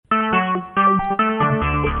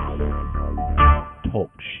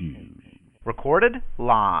recorded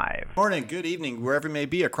live. Morning, good evening, wherever you may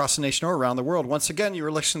be across the nation or around the world. Once again, you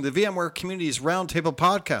are listening to the VMware Community's Roundtable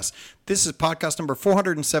Podcast. This is podcast number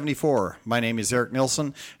 474. My name is Eric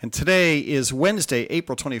Nilsson, and today is Wednesday,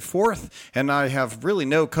 April 24th, and I have really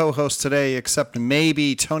no co-host today except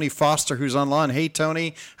maybe Tony Foster, who's online. Hey,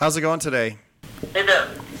 Tony, how's it going today? Hey, Ben.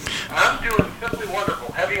 I'm doing simply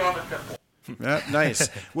wonderful. Heavy on the simple. Yeah, nice.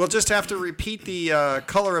 We'll just have to repeat the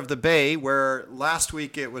color of the bay, where last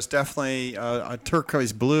week it was definitely a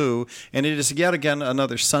turquoise blue, and it is yet again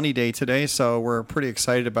another sunny day today, so we're pretty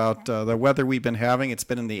excited about the weather we've been having. It's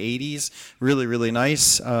been in the 80s, really, really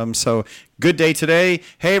nice. So good day today.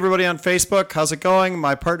 Hey, everybody on Facebook, how's it going?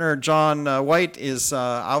 My partner, John White, is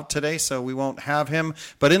out today, so we won't have him.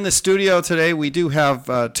 But in the studio today, we do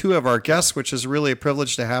have two of our guests, which is really a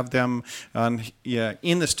privilege to have them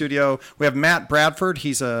in the studio. We have Matt Bradford.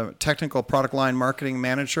 He's a technical product line marketing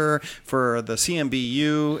manager for the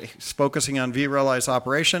CMBU. He's focusing on vRealize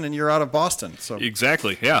operation, and you're out of Boston. So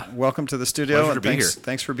exactly, yeah. Welcome to the studio. Pleasure to be here.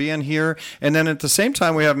 Thanks for being here. And then at the same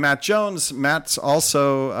time, we have Matt Jones. Matt's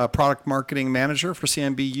also a product marketing manager for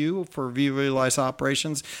CMBU for vRealize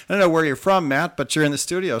operations. I don't know where you're from, Matt, but you're in the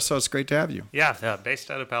studio, so it's great to have you. Yeah, based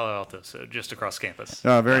out of Palo Alto, so just across campus.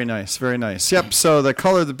 Oh, very nice, very nice. Yep, so the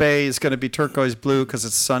color of the bay is going to be turquoise blue because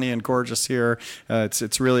it's sunny and gorgeous here.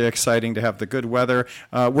 It's really exciting to have the good weather.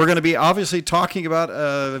 We're going to be obviously talking about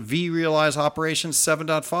vRealize Operations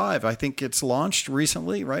 7.5. I think it's launched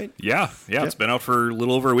recently, right? Yeah, it's been out for a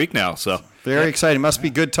little over a week now, so. Very exciting. Must be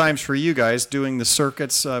good times for you guys doing the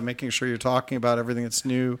circuits, making sure you're talking about everything that's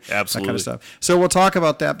new. Absolutely. That kind of stuff. So we'll talk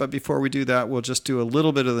about that, but before we do that, we'll just do a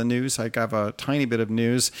little bit of the news. I have a tiny bit of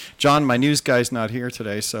news. John, my news guy's not here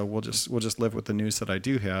today, so we'll just live with the news that I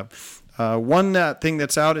do have. One thing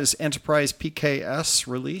that's out is Enterprise PKS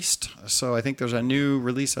released. So I think there's a new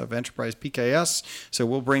release of Enterprise PKS. So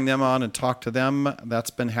we'll bring them on and talk to them.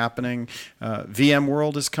 That's been happening.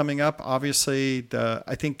 VMworld is coming up. Obviously,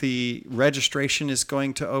 I think the registration is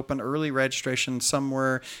going to open, early registration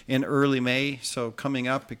somewhere in early May. So coming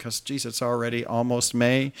up because, geez, it's already almost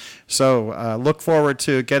May. So look forward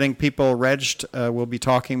to getting people regged. We'll be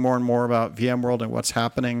talking more and more about VMworld and what's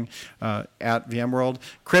happening at VMworld.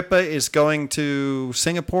 Kripa is going to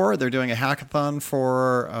Singapore. They're doing a hackathon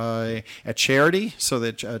for a charity. So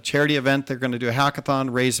the charity event, they're going to do a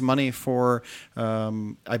hackathon, raise money for,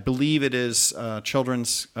 I believe it is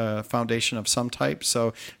Children's Foundation of some type.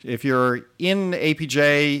 So if you're in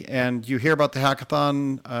APJ and you hear about the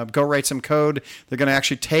hackathon, go write some code. They're going to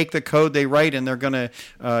actually take the code they write and they're going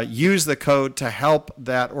to use the code to help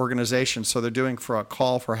that organization. So they're doing for a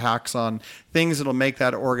call for hacks on things that will make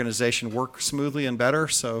that organization work smoothly and better.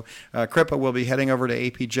 So Kripa will be heading over to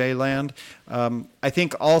APJ land. I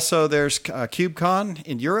think also there's KubeCon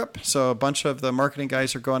in Europe. So a bunch of the marketing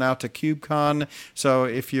guys are going out to KubeCon. So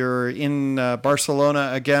if you're in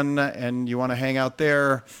Barcelona again and you want to hang out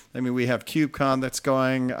there, I mean, we have KubeCon that's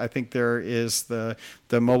going. I think there is the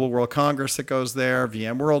Mobile World Congress that goes there.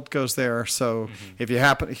 VMworld goes there. So if you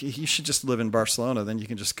you should just live in Barcelona. Then you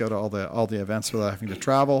can just go to all the events without having to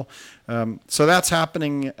travel. So that's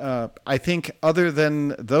happening. I think other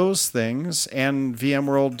than those things and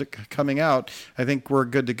VMworld coming out, I think we're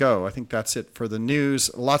good to go. I think that's it for the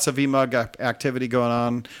news. Lots of VMUG activity going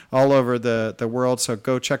on all over the world. So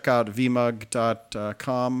go check out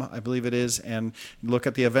vmug.com, I believe it is, and look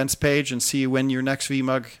at the events page and see when your next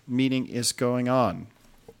VMUG meeting is going on.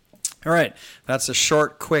 All right, that's a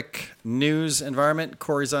short, quick news environment.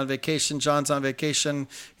 Corey's on vacation, John's on vacation.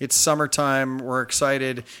 It's summertime, we're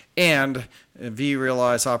excited, and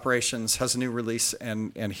vRealize Operations has a new release,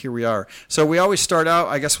 and here we are. So we always start out,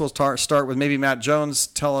 I guess we'll start with maybe Matt Jones.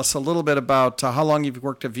 Tell us a little bit about how long you've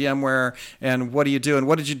worked at VMware, and what do you do, and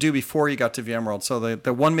what did you do before you got to VMworld? So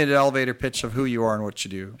the 1 minute elevator pitch of who you are and what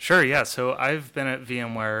you do. Sure, yeah. So I've been at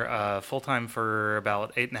VMware full-time for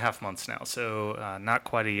about 8.5 months now, so not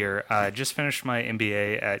quite a year. I just finished my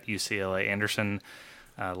MBA at UCLA Anderson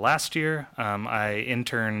last year. I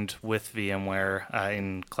interned with VMware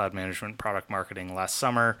in cloud management product marketing last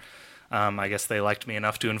summer. I guess they liked me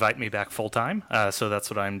enough to invite me back full-time, so that's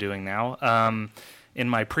what I'm doing now. In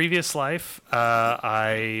my previous life,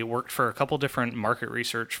 I worked for a couple different market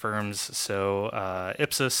research firms, so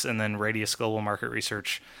Ipsos and then Radius Global Market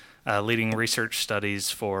Research, leading research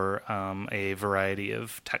studies for a variety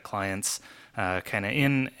of tech clients kind of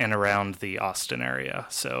in and around the Austin area.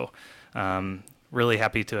 So really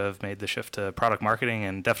happy to have made the shift to product marketing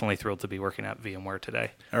and definitely thrilled to be working at VMware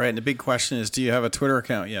today. All right, and the big question is, do you have a Twitter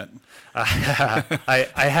account yet? I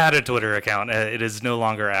had a Twitter account. It is no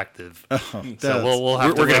longer active. Oh, so we'll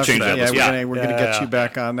have we're going to change that. Yeah, we're going to get you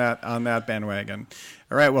back on that bandwagon.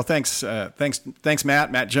 All right. Well, thanks,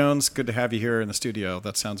 Matt. Matt Jones. Good to have you here in the studio.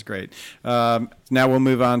 That sounds great. Now we'll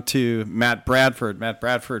move on to Matt Bradford. Matt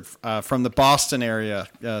Bradford from the Boston area.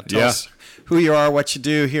 Tell us who you are, what you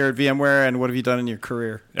do here at VMware, and what have you done in your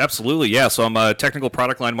career? Absolutely, yeah. So I'm a technical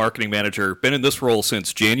product line marketing manager. Been in this role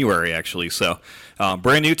since January, actually. So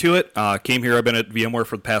brand new to it. Came here. I've been at VMware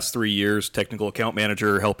for the past 3 years. Technical account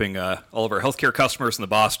manager, helping all of our healthcare customers in the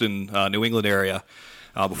Boston, New England area.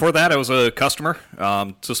 Before that, I was a customer,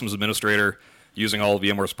 systems administrator, using all of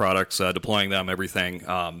VMware's products, deploying them, everything.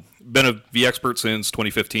 Been a vExpert since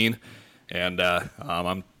 2015, and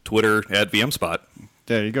I'm Twitter at VMspot.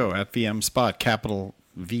 There you go, at VMspot, capital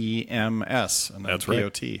VMS, and then That's right.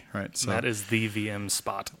 POT, right? So That is the VM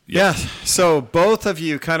spot. yeah. So both of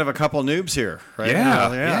you, kind of a couple noobs here, right?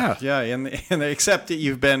 Yeah. And except that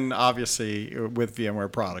you've been obviously with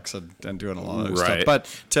VMware products and doing a lot of stuff. Right. But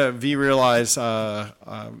to vRealize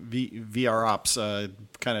vROPs,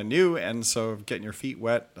 kind of new, and so getting your feet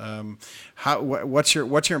wet. What's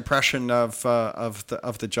your impression of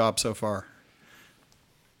the job so far?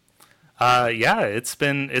 Yeah, it's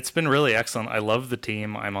been really excellent. I love the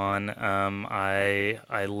team I'm on.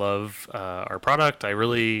 I love our product. I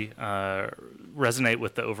really resonate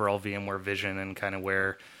with the overall VMware vision and kind of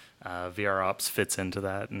where vROPs fits into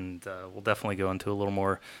that. And we'll definitely go into a little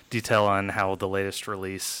more detail on how the latest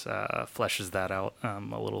release fleshes that out a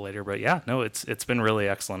little later. But yeah, no, it's been really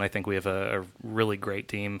excellent. I think we have a really great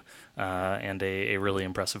team and a really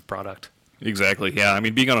impressive product. Exactly. Yeah. I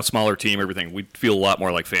mean, being on a smaller team, everything, we feel a lot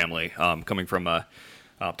more like family. Coming from a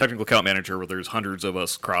technical account manager where there's hundreds of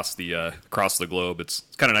us across the globe, it's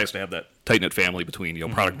kind of nice to have that tight knit family between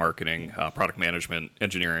product marketing, product management,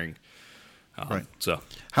 engineering. Right. So,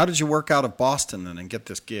 how did you work out of Boston then and get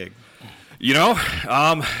this gig? Really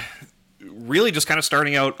just kind of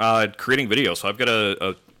starting out creating video. So I've got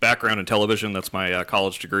a background in television. That's my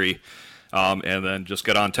college degree. And then just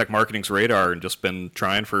got on tech marketing's radar and just been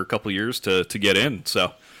trying for a couple of years to get in.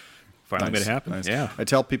 So finally made it happen. Nice. Yeah. I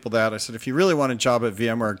tell people that. I said, if you really want a job at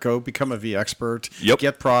VMware, go become a vExpert, Yep.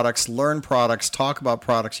 get products, learn products, talk about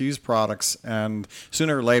products, use products, and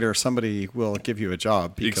sooner or later somebody will give you a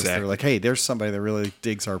job because they're Exactly. like, hey, there's somebody that really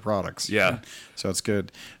digs our products. Yeah. So it's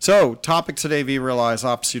good. So topic today, vRealize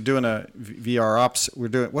Ops. You're doing a vROps. We're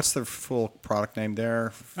doing, what's the full product name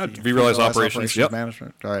there? vRealize Operations. Yep.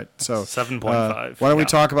 Management. All right. So 7.5. why don't we Yeah.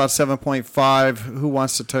 talk about 7.5? Who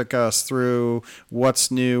wants to take us through what's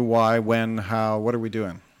new, why, when, how? What are we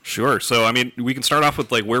doing? Sure. So, I mean, we can start off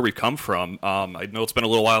with like where we've come from. I know it's been a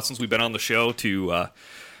little while since we've been on the show to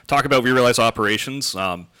talk about vRealize Operations.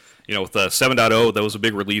 With 7.0, that was a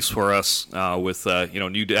big release for us with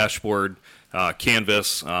new dashboard,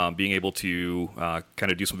 Canvas, being able to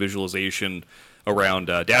kind of do some visualization around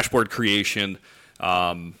dashboard creation.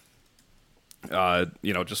 Just a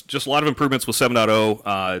lot of improvements with 7.0.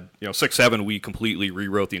 6.7, we completely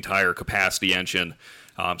rewrote the entire capacity engine.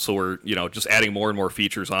 So we're, just adding more and more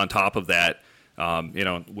features on top of that.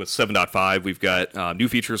 With 7.5, we've got new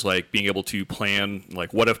features like being able to plan,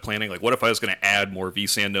 like what if planning, like what if I was going to add more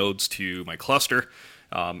vSAN nodes to my cluster?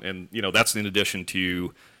 That's in addition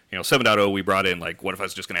to, 7.0, we brought in like what if I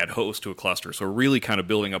was just going to add hosts to a cluster? So we're really kind of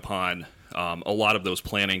building upon a lot of those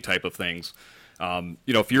planning type of things.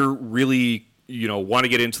 If you're really, want to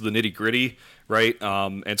get into the nitty gritty, right,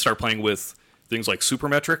 and start playing with things like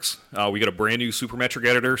supermetrics. We got a brand new supermetric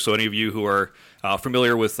editor. So any of you who are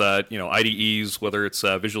familiar with IDEs, whether it's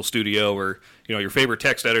Visual Studio or your favorite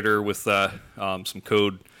text editor with some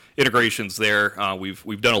code integrations there,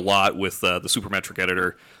 we've done a lot with the supermetric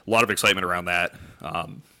editor. A lot of excitement around that.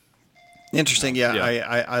 Interesting. Yeah.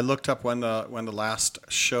 Yeah. I looked up when the last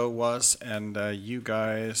show was, and you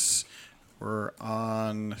guys were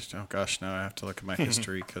on. Oh gosh, now I have to look at my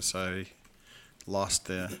history because I lost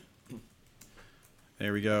the.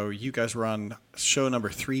 There we go. You guys were on show number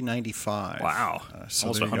 395. Wow. So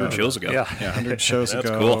Almost there you 100 go. shows ago. Yeah. Yeah, 100 shows That's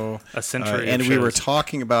ago. cool. A century and of we were shows.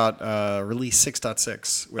 talking about release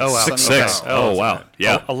 6.6. with Oh, wow. Sunny 6.6. Cow. Oh, wow.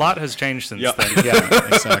 Yeah. A lot has changed since Yeah. then. Yeah,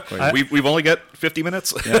 exactly. We've only got 50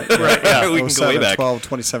 minutes. Right, yeah. We can go way 07, back. 12,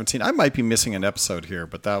 2017. I might be missing an episode here,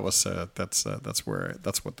 but that was that's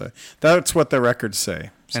what the records say.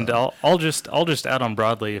 So. And I'll just add on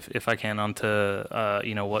broadly, if I can, onto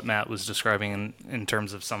what Matt was describing in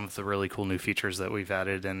terms of some of the really cool new features that we've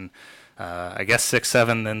added, and I guess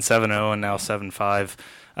 6.7, then 7.0, and now 7.5.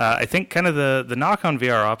 I think kind of the knock on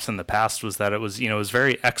vROps in the past was that it was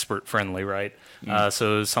very expert friendly, right?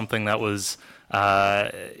 So it was something that was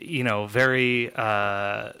very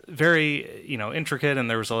intricate, and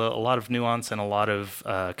there was a lot of nuance and a lot of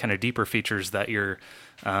kind of deeper features that your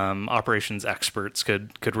operations experts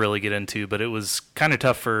could really get into, but it was kind of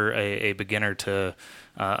tough for a beginner to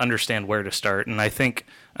understand where to start. And I think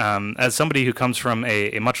as somebody who comes from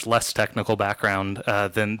a much less technical background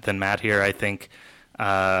than Matt here, I think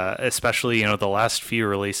especially the last few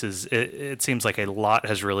releases, it seems like a lot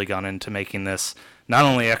has really gone into making this not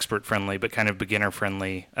only expert friendly but kind of beginner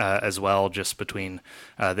friendly as well, just between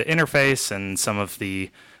the interface and some of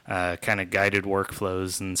the kind of guided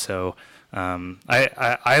workflows. And so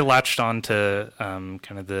I latched on to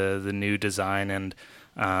kind of the new design and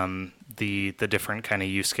the different kind of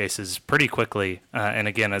use cases pretty quickly. And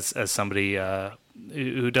again, as somebody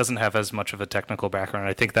who doesn't have as much of a technical background,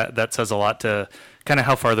 I think that says a lot to kind of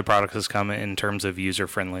how far the product has come in terms of user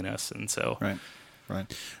friendliness. And so, right.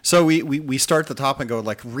 So we start at the top and go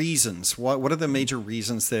like reasons. What are the major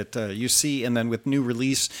reasons that you see? And then with new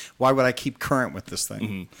release, why would I keep current with this thing?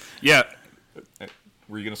 Mm-hmm. Yeah.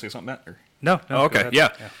 Were you going to say something, Matt? Or? No. Oh, okay.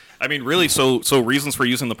 Yeah. I mean, really, so reasons for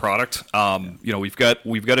using the product. We've got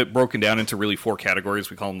it broken down into really 4 categories.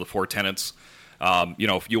 We call them the 4 tenets.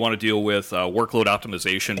 If you want to deal with workload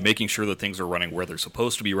optimization, making sure that things are running where they're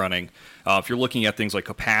supposed to be running. If you're looking at things like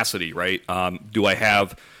capacity, right? Do I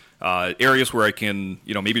have areas where I can,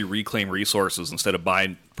 maybe reclaim resources instead of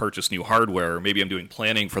purchase new hardware? Or maybe I'm doing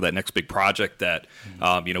planning for that next big project that,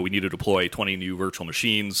 we need to deploy 20 new virtual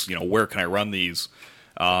machines. Where can I run these?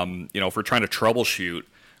 If we're trying to troubleshoot,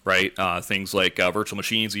 right, things like virtual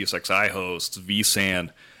machines, ESXi hosts,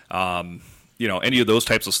 vSAN, any of those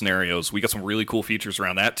types of scenarios. We got some really cool features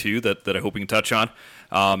around that too that I hope we can touch on.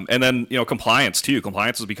 And then, compliance too.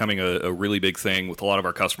 Compliance is becoming a really big thing with a lot of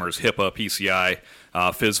our customers. HIPAA, PCI,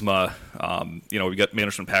 FISMA. We've got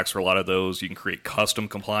management packs for a lot of those. You can create custom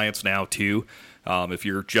compliance now too. If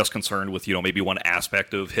you're just concerned with, maybe one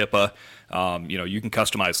aspect of HIPAA, you can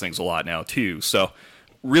customize things a lot now too. So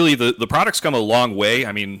really the product's come a long way.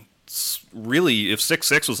 I mean, really, if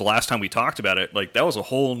 6.6 was the last time we talked about it, like that was a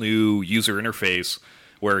whole new user interface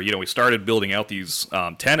where, we started building out these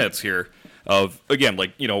tenets here of, again,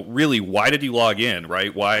 like, really, why did you log in,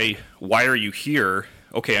 right? Why are you here?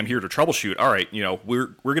 Okay, I'm here to troubleshoot. All right,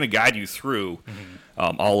 we're going to guide you through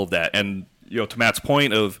all of that. And, to Matt's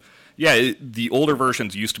point of, the older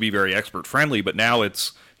versions used to be very expert friendly, but now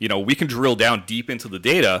it's, we can drill down deep into the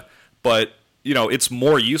data, but it's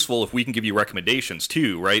more useful if we can give you recommendations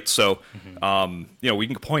too, right? So, we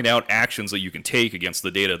can point out actions that you can take against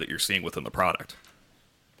the data that you're seeing within the product.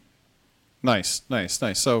 Nice.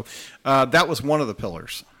 So that was one of the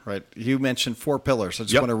pillars, right? You mentioned 4 pillars. I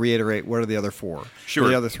just want to reiterate, what are the other 4? Sure. What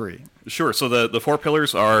are the other 3? Sure. So the 4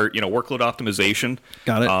 pillars are, workload optimization.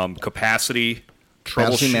 Got it. Capacity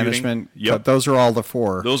troubleshooting management. Yep. Those are all the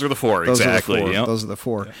 4. Those are the 4, exactly. Those are the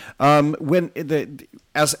 4. Yep.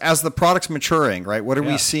 As the product's maturing, right? What are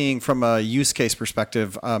we seeing from a use case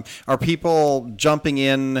perspective? Are people jumping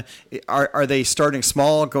in? Are they starting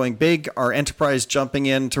small, going big? Are enterprise jumping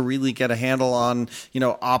in to really get a handle on,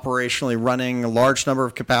 operationally running a large number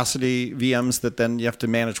of capacity VMs that then you have to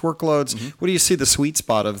manage workloads? Mm-hmm. What do you see the sweet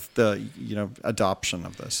spot of the, adoption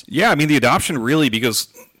of this? Yeah, I mean the adoption really because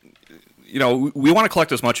we want to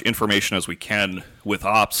collect as much information as we can with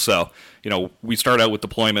ops. So, we start out with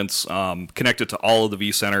deployments connected to all of the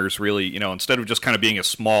vCenters, really, instead of just kind of being a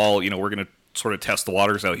small, we're going to sort of test the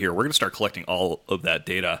waters out here. We're going to start collecting all of that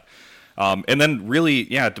data. And then really,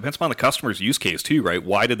 it depends upon the customer's use case too, right?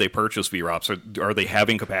 Why did they purchase vROPs? Are they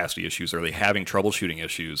having capacity issues? Are they having troubleshooting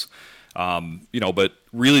issues? But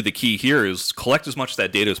really the key here is collect as much of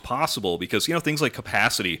that data as possible because, things like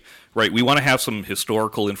capacity, right? We want to have some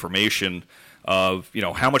historical information of,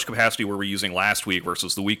 how much capacity were we using last week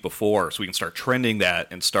versus the week before so we can start trending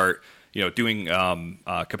that and start, doing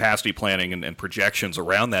capacity planning and projections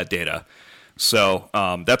around that data. So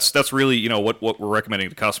that's really, what we're recommending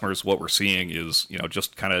to customers. What we're seeing is,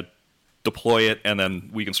 just kind of deploy it and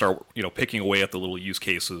then we can start, picking away at the little use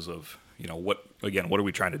cases of, what are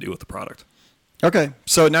we trying to do with the product? Okay,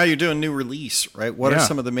 so now you're doing new release, right? What are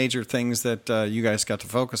some of the major things that you guys got to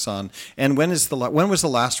focus on? And when was the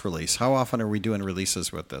last release? How often are we doing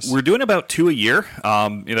releases with this? We're doing about 2 a year.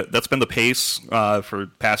 That's been the pace for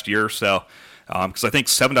the past year or so. Because I think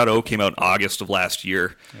 7.0 came out in August of last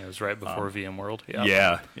year. Yeah, it was right before VMworld.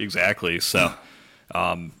 Yeah, exactly. So,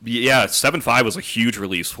 7.5 was a huge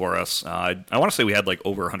release for us. I want to say we had like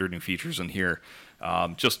over 100 new features in here.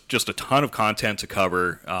 Just a ton of content to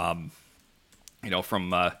cover.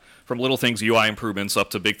 From little things, UI improvements, up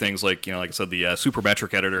to big things like, like I said, the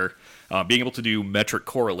Supermetric editor, being able to do metric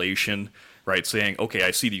correlation right? Saying, okay,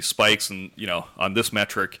 I see these spikes, and on this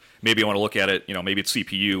metric, maybe I want to look at it. Maybe it's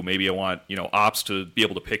CPU. Maybe I want ops to be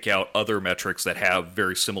able to pick out other metrics that have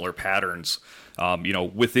very similar patterns,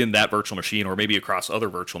 within that virtual machine, or maybe across other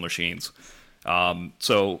virtual machines. It's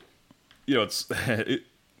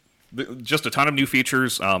just a ton of new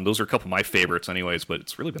features. Those are a couple of my favorites, anyways. But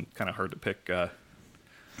it's really been kind of hard to pick.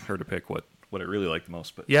 What I really like the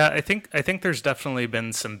most. But yeah, I think there's definitely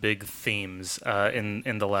been some big themes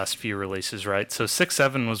in the last few releases, right? So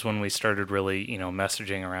 6.7 was when we started really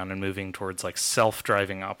messaging around and moving towards like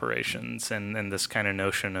self-driving operations and this kind of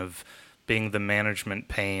notion of being the management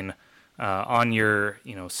pane on your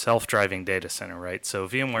self-driving data center, right? So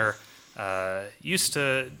VMware used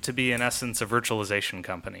to be in essence a virtualization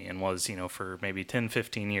company and was for maybe 10,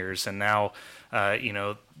 15 years, and now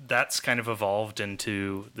that's kind of evolved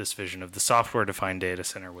into this vision of the software-defined data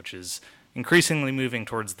center, which is increasingly moving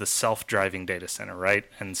towards the self-driving data center, right?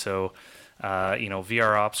 And so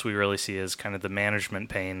vROPs we really see as kind of the management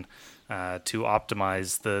pane to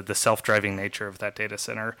optimize the self-driving nature of that data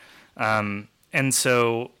center. And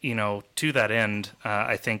so to that end,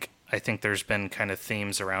 I think there's been kind of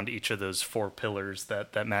themes around each of those four pillars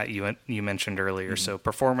that Matt, you mentioned earlier. Mm-hmm. So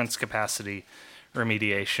performance, capacity,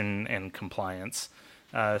 remediation, and compliance.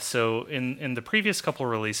 So in the previous couple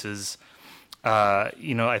of releases,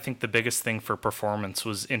 I think the biggest thing for performance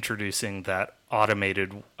was introducing that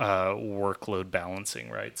automated workload balancing,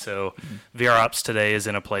 right? So vROPs today is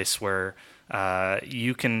in a place where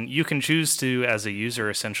you can choose to, as a user,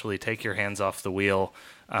 essentially take your hands off the wheel.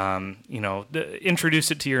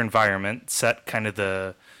 Introduce it to your environment, set kind of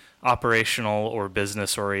the operational or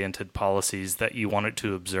business-oriented policies that you want it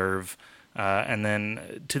to observe, and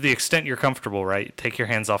then to the extent you're comfortable, right, take your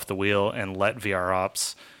hands off the wheel and let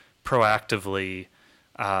vROPs proactively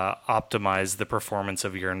optimize the performance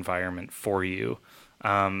of your environment for you.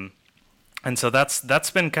 And so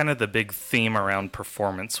that's been kind of the big theme around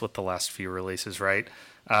performance with the last few releases, right?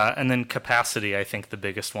 And then capacity, I think the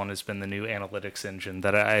biggest one has been the new analytics engine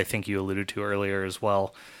that I think you alluded to earlier as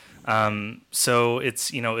well. So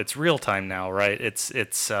it's real time now, right?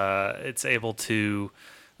 It's able to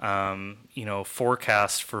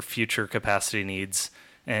forecast for future capacity needs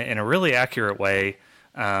in a really accurate way.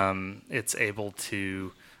 It's able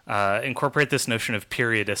to incorporate this notion of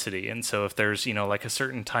periodicity, and so if there's like a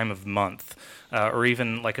certain time of month or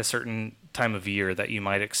even like a certain time of year that you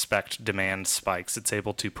might expect demand spikes, it's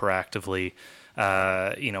able to proactively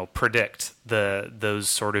predict those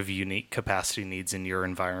sort of unique capacity needs in your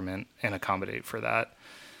environment and accommodate for that.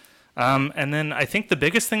 And then I think the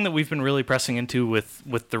biggest thing that we've been really pressing into with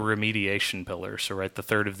the remediation pillar, so right, the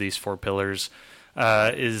third of these four pillars,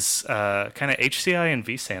 is kind of HCI and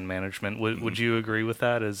vSAN management. Would you agree with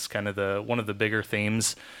that as kind of one of the bigger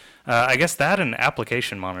themes? I guess that and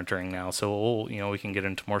application monitoring now. So we can get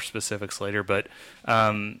into more specifics later, but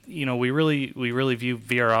we really view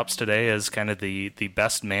vROPs today as kind of the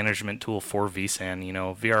best management tool for vSAN.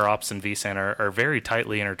 vROPs and vSAN are very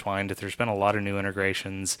tightly intertwined. There's been a lot of new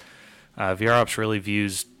integrations. vROPs really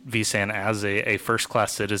views vSAN as a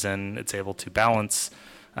first-class citizen. It's able to balance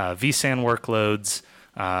vSAN workloads,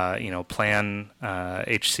 plan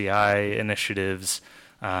HCI initiatives,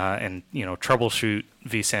 and troubleshoot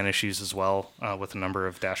vSAN issues as well with a number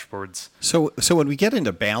of dashboards. So when we get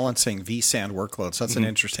into balancing vSAN workloads, that's an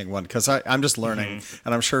interesting one because I'm just learning,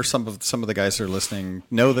 and I'm sure some of the guys that are listening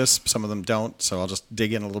know this, some of them don't. So I'll just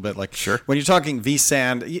dig in a little bit. Like, sure. When you're talking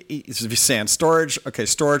vSAN storage,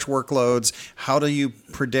 storage workloads. How do you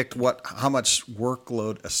predict how much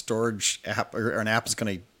workload a storage app or an app is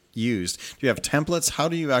going to used? Do you have templates? How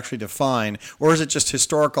do you actually define, or is it just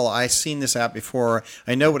historical? I've seen this app before.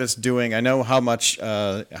 I know what it's doing. I know how much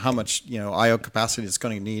IO capacity it's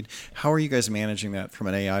going to need. How are you guys managing that from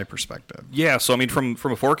an AI perspective? Yeah, so I mean, from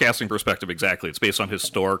a forecasting perspective, exactly. It's based on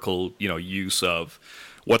historical use of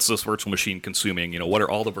what's this virtual machine consuming? What are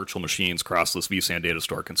all the virtual machines across this vSAN data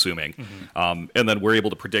store consuming? And then we're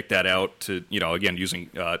able to predict that out to, again, using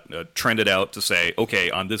trend it out to say,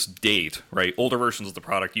 okay, on this date, right? Older versions of the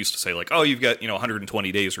product used to say like, oh, you've got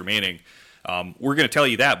 120 days remaining. We're going to tell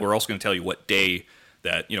you that, but we're also going to tell you what day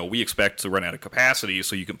that we expect to run out of capacity,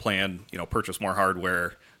 so you can plan, purchase more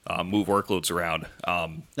hardware. Move workloads around.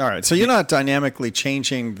 All right, so you're not dynamically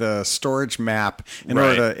changing the storage map in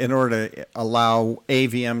order to allow a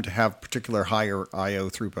VM to have particular higher IO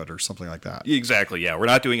throughput or something like that. Exactly. Yeah, we're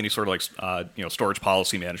not doing any sort of like storage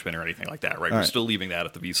policy management or anything like that. Right. We're still leaving that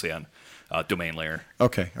at the vSAN domain layer.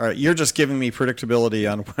 Okay. All right. You're just giving me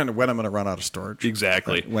predictability on when I'm going to run out of storage.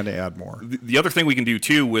 Exactly. When to add more. The other thing we can do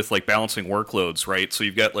too with like balancing workloads, right? So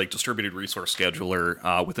you've got like distributed resource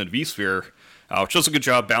scheduler within vSphere. which does a good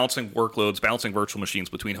job balancing workloads, balancing virtual machines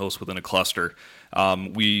between hosts within a cluster.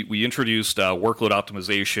 We introduced workload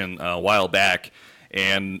optimization a while back,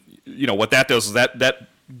 and what that does is that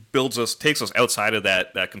takes us outside of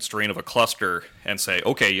that constraint of a cluster and say,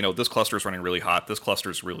 okay, this cluster is running really hot, this cluster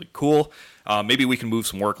is really cool. Maybe we can move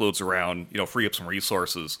some workloads around, free up some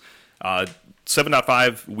resources.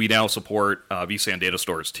 7.5, we now support vSAN data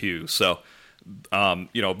stores too. So,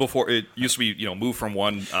 before it used to be, move from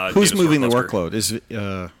one. Who's data moving the store cluster. workload? Is it,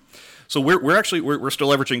 So we're still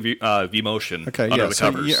leveraging vMotion under the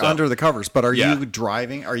covers. Under the covers, but are you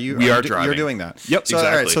driving? We are driving. You're doing that. Yep, so, exactly.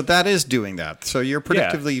 All right, so that is doing that. So you're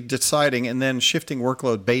predictively deciding and then shifting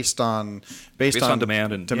workload based on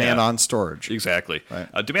demand and on storage. Exactly.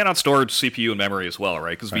 Right. Demand on storage, CPU, and memory as well,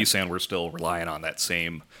 right? Because vSAN, we're still relying on that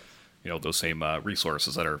same. Those same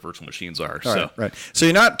resources that our virtual machines are. Right. So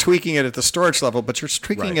you're not tweaking it at the storage level, but you're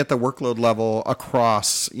tweaking at the workload level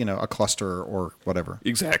across, a cluster or whatever.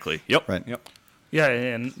 Exactly. Yep. Right. Yep. Yeah,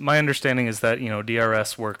 and my understanding is that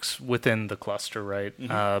DRS works within the cluster, right?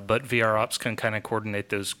 Mm-hmm. But vROPs can kind of coordinate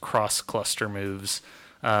those cross-cluster moves,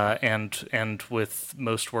 and with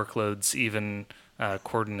most workloads even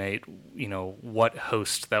coordinate, what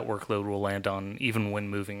host that workload will land on, even when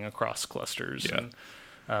moving across clusters. Yeah. And,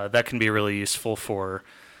 that can be really useful for,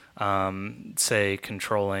 say,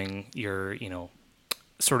 controlling your,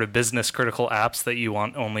 sort of business critical apps that you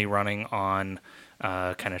want only running on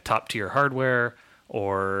kind of top tier hardware,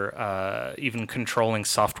 or even controlling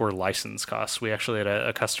software license costs. We actually had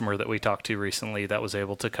a customer that we talked to recently that was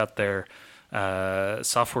able to cut their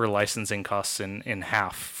software licensing costs in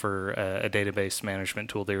half for a database management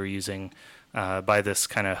tool they were using. By this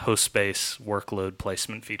kind of host space workload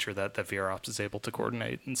placement feature that vROPs is able to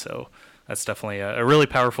coordinate. And so that's definitely a really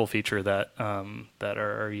powerful feature that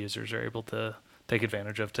our users are able to take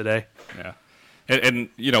advantage of today. Yeah. And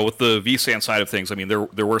with the vSAN side of things, I mean,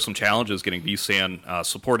 there were some challenges getting vSAN,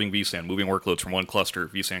 supporting vSAN, moving workloads from one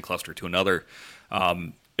vSAN cluster to another.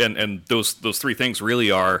 And those three things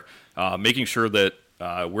really are making sure that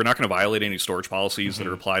we're not going to violate any storage policies that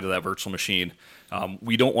are applied to that virtual machine.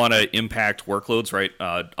 We don't want to impact workloads, right?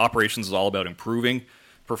 Operations is all about improving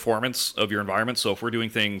performance of your environment. So if we're doing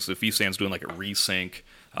things, if vSAN's doing like a resync,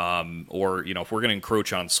 or if we're going to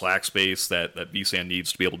encroach on slack space that vSAN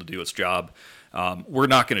needs to be able to do its job, we're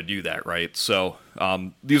not going to do that, right? So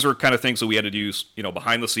these are kind of things that we had to do,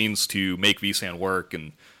 behind the scenes to make vSAN work,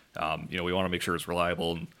 and we want to make sure it's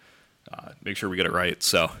reliable and make sure we get it right.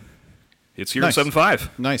 So. It's here in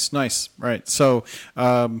 7.5. Nice. Right. So,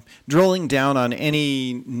 drilling down on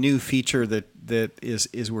any new feature that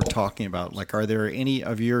is we're talking about, like, are there any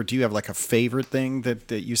of do you have like a favorite thing that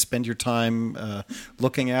you spend your time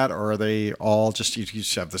looking at, or are they all just, you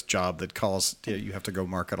just have this job that calls, you have to go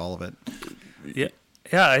market all of it?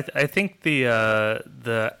 Yeah, I think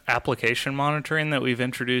the application monitoring that we've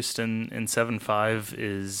introduced in 7.5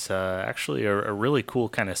 is actually a really cool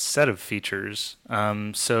kind of set of features.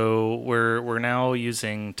 So we're now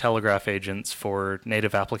using telegraph agents for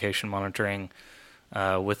native application monitoring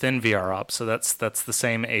within vROPs. So that's the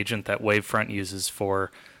same agent that Wavefront uses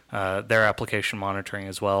for their application monitoring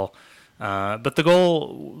as well. But the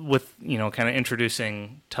goal with kind of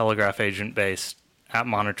introducing telegraph agent based app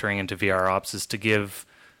monitoring into vROPs is to give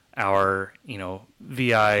our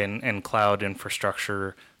VI and cloud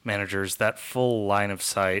infrastructure managers that full line of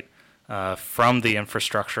sight from the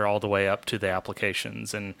infrastructure all the way up to the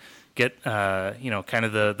applications, and get kind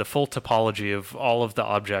of the full topology of all of the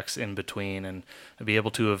objects in between, and be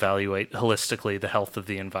able to evaluate holistically the health of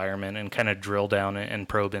the environment and kind of drill down and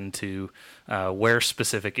probe into where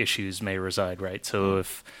specific issues may reside, right? So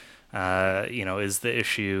if is the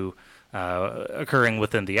issue occurring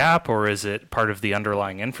within the app, or is it part of the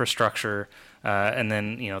underlying infrastructure? And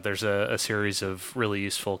then, there's a series of really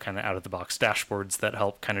useful kind of out-of-the-box dashboards that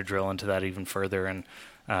help kind of drill into that even further and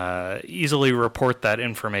easily report that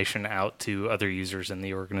information out to other users in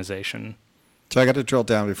the organization. So I got to drill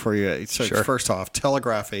down before you. So Sure. First off,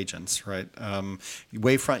 telegraph agents, right?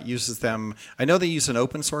 Wavefront uses them. I know they use an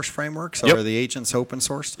open source framework. So Yep. Are the agents open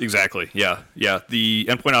sourced? Exactly. Yeah. The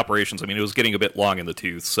endpoint operations. I mean, it was getting a bit long in the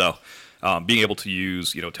tooth. So being able to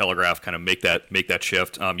use Telegraph, kind of make that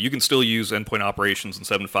shift. You can still use endpoint operations in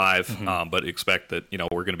 7.5, but expect that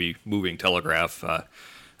we're going to be moving Telegraph,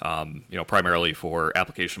 primarily for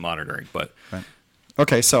application monitoring. But Right.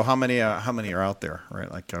 Okay, so how many are out there, right?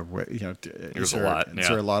 Like, There's a lot, Is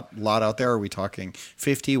there a lot out there? Are we talking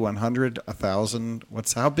 50, 100, 1,000?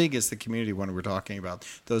 How big is the community when we're talking about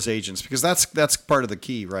those agents? Because that's part of the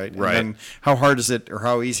key, right? Right. And then how hard is it, or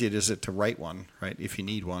how easy is it to write one, right? If you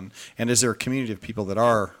need one, and is there a community of people that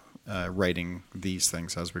are writing these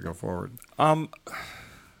things as we go forward?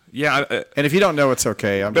 Yeah, And if you don't know, it's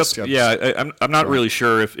okay. I'm not really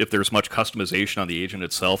sure if there's much customization on the agent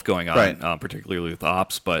itself going on, Right. Particularly with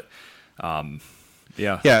ops, but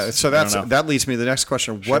yeah. Yeah, so I don't know. that leads me to the next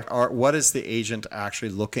question. What is the agent actually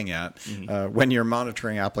looking at when you're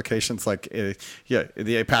monitoring applications like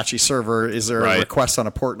the Apache server? Is there a request on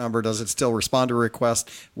a port number? Does it still respond to a request?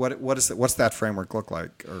 What's that framework look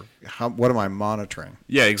like, or what am I monitoring?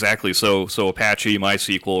 Yeah, exactly. So Apache,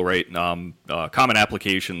 MySQL, right? Common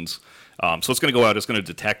applications. So it's going to go out. It's going to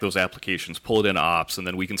detect those applications, pull it into ops, and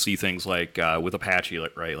then we can see things like with Apache,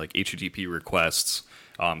 right, like HTTP requests.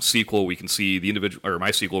 SQL, we can see the individual, or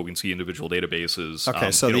MySQL, we can see individual databases.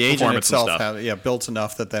 Okay, so the agent itself built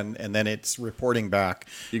enough that then it's reporting back.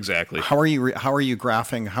 Exactly. How are you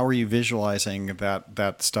graphing? How are you visualizing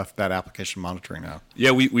that stuff, that application monitoring now?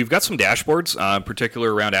 Yeah, we've got some dashboards, in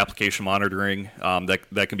particular around application monitoring,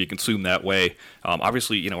 that can be consumed that way.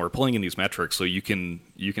 Obviously, we're pulling in these metrics, so you can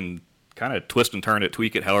kind of twist and turn it,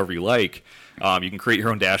 tweak it however you like. You can create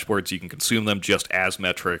your own dashboards. You can consume them just as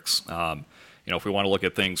metrics. If we want to look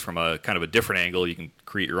at things from a kind of a different angle, you can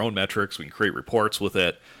create your own metrics. We can create reports with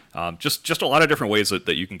it. Just a lot of different ways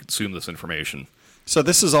that you can consume this information. So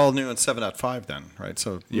this is all new in 7.5 then, right?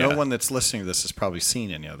 So Yeah. no one that's listening to this has probably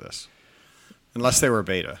seen any of this, unless they were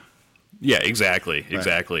beta. Yeah, exactly.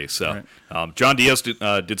 So John Diaz did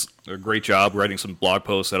a great job writing some blog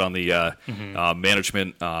posts out on the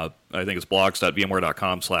management. I think it's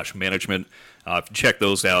blogs.vmware.com/management. If you check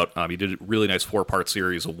those out, he did a really nice 4-part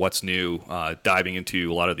series of what's new, diving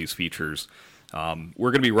into a lot of these features.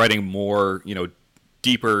 We're going to be writing more,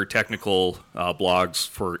 deeper technical blogs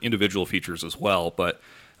for individual features as well. But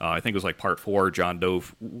I think it was like part 4. John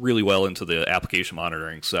dove really well into the application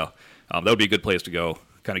monitoring, so that would be a good place to go.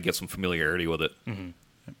 Kind of get some familiarity with it. Mm-hmm.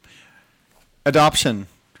 Adoption,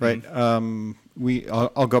 right?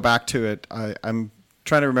 I'll go back to it. I'm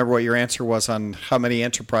trying to remember what your answer was on how many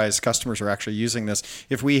enterprise customers are actually using this.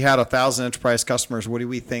 If we had 1,000 enterprise customers, what do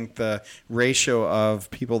we think the ratio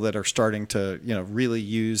of people that are starting to really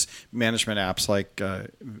use management apps like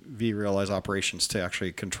vRealize Operations to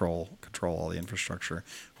actually control all the infrastructure?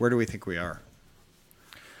 Where do we think we are?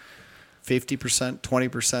 50%,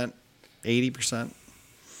 20%, 80%?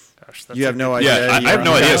 Gosh, You have no idea. Yeah, I have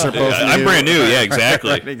no idea. I'm brand new. Yeah,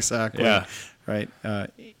 exactly. Right, exactly. Yeah. Right.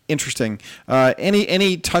 Interesting.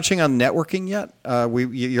 Any touching on networking yet?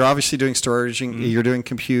 You're obviously doing storage. You're doing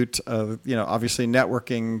compute. Obviously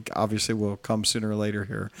networking. Obviously will come sooner or later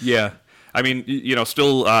here. Yeah. I mean,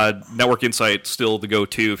 still Network Insight still the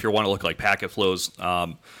go-to if you want to look like packet flows.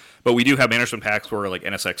 But we do have management packs for like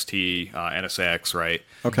NSXT, NSX, right?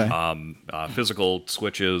 Okay. Physical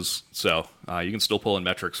switches, so you can still pull in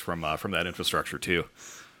metrics from that infrastructure too.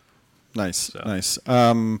 Nice.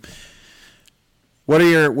 What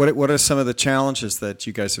are some of the challenges that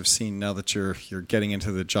you guys have seen now that you're getting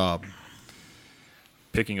into the job?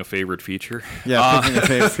 Picking a favorite feature. Yeah, picking a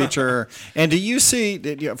favorite feature. And do you see,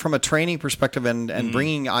 from a training perspective and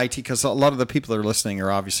bringing IT, because a lot of the people that are listening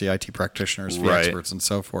are obviously IT practitioners, experts, and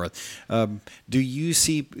so forth. Do you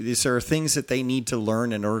see, is there things that they need to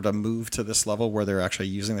learn in order to move to this level where they're actually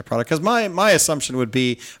using the product? Because my assumption would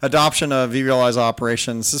be adoption of vRealize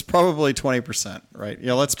Operations is probably 20%, right?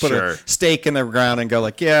 Let's put a stake in the ground and go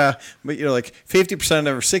like 50%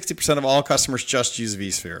 or 60% of all customers just use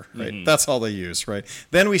vSphere, right? That's all they use, right?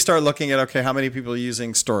 Then we start looking at, okay, how many people are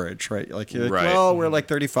using storage, right? Well, we're like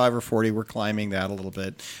 35 or 40. We're climbing that a little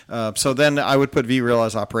bit. So then I would put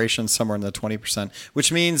vRealize Operations somewhere in the 20%,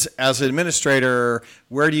 which means as an administrator,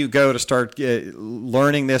 where do you go to start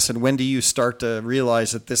learning this, and when do you start to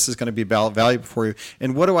realize that this is going to be valuable for you?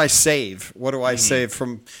 And what do I save? What do I save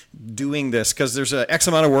from doing this? Because there's an X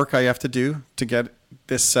amount of work I have to do to get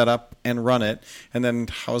this set up and run it, and then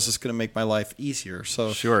how is this going to make my life easier?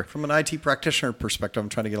 So from an IT practitioner perspective, I'm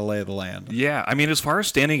trying to get a lay of the land. Yeah, I mean, as far as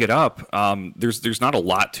standing it up, there's not a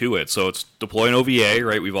lot to it. So it's deploy an OVA,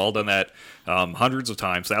 right? We've all done that hundreds of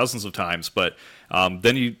times, thousands of times, but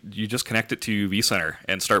then you just connect it to vCenter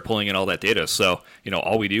and start pulling in all that data. So,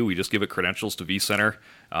 all we just give it credentials to vCenter,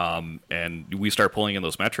 and we start pulling in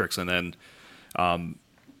those metrics, and then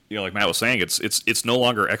like Matt was saying, it's no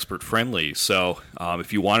longer expert friendly. So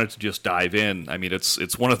if you wanted to just dive in, I mean,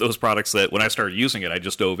 it's one of those products that when I started using it, I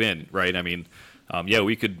just dove in, right? I mean,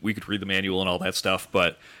 we could read the manual and all that stuff,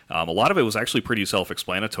 but a lot of it was actually pretty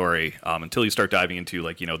self-explanatory until you start diving into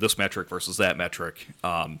this metric versus that metric.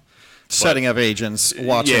 Setting up agents,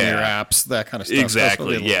 watching your apps, that kind of stuff.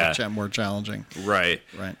 Exactly. That's a little bit more challenging. Right.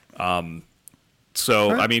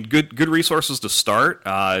 So I mean, good resources to start.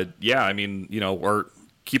 I mean, or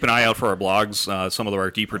keep an eye out for our blogs, some of our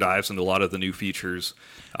deeper dives into a lot of the new features,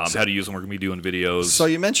 how to use them. We're going to be doing videos. So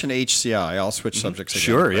you mentioned HCI. I'll switch subjects again.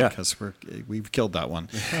 Sure, yeah. Because we've killed that one.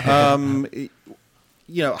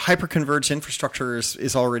 Hyperconverged infrastructure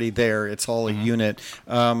is already there. It's all a unit.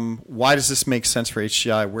 Why does this make sense for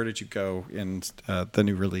HCI? Where did you go in the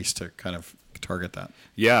new release to kind of target that?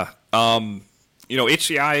 Yeah.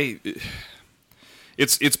 HCI,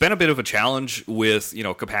 it's been a bit of a challenge with,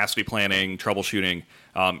 capacity planning, troubleshooting,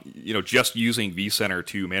 just using vCenter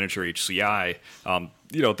to manage your HCI.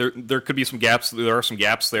 There could be some gaps. There are some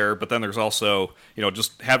gaps there, but then there's also,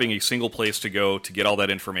 just having a single place to go to get all that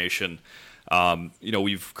information.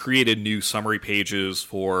 We've created new summary pages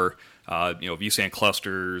for, vSAN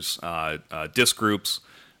clusters, disk groups.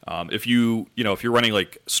 If you're running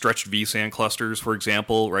like stretched vSAN clusters, for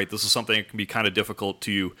example, right, this is something that can be kind of difficult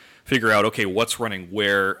to figure out. Okay, what's running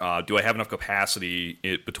where? Do I have enough capacity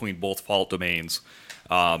between both fault domains?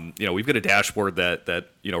 We've got a dashboard that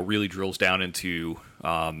really drills down into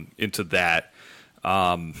that.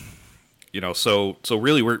 So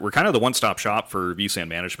really we're kind of the one-stop shop for vSAN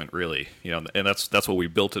management, really. And that's what we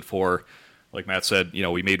built it for. Like Matt said,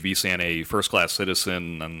 we made vSAN a first-class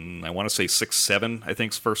citizen, and I want to say 6.7, I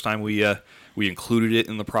think, is the first time we included it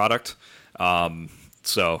in the product. Really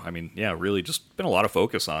just been a lot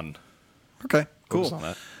just on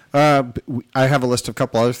that. I have a list of a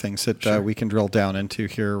couple other things that Sure. we can drill down into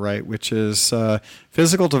here, right? Which is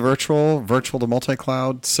physical to virtual, virtual to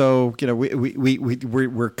multi-cloud. So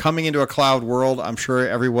we're coming into a cloud world. I'm sure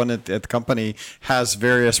everyone at the company has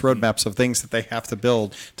various roadmaps of things that they have to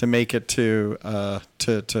build to make it to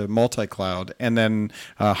multi-cloud, and then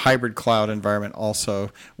hybrid cloud environment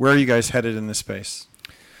also. Where are you guys headed in this space?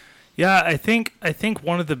 Yeah, I think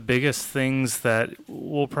one of the biggest things that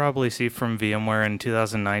we'll probably see from VMware in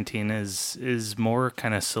 2019 is more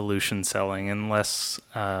kind of solution selling and less,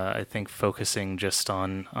 I think, focusing just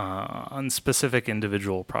on specific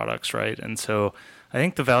individual products, right? And so I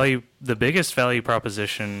think the biggest value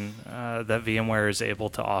proposition that VMware is able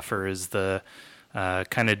to offer is the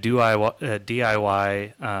kind of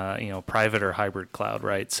DIY, private or hybrid cloud,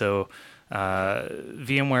 right? So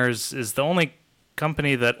VMware is the only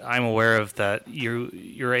company that I'm aware of that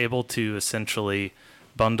you're able to essentially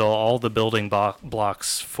bundle all the building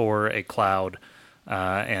blocks for a cloud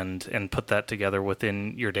and put that together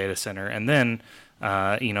within your data center, and then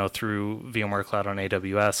through VMware Cloud on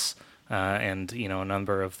AWS and a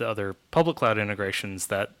number of the other public cloud integrations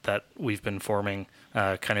that we've been forming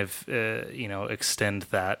extend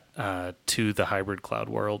that to the hybrid cloud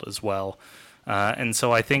world as well. And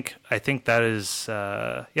so I think that is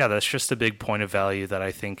that's just a big point of value that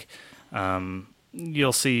I think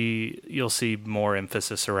you'll see more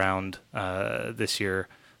emphasis around this year,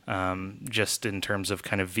 just in terms of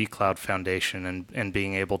kind of vCloud Foundation and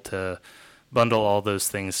being able to bundle all those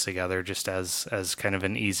things together just as kind of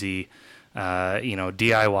an easy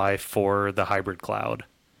DIY for the hybrid cloud.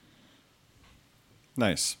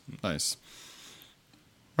 Nice. All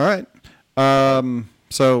right.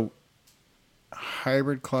 So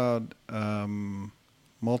hybrid cloud,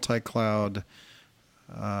 multi-cloud,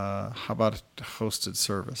 how about hosted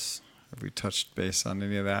service? Have we touched base on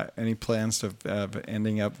any of that? Any plans of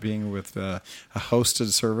ending up being with a hosted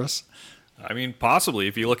service? I mean, possibly.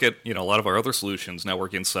 If you look at a lot of our other solutions,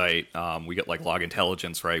 Network Insight, we get like Log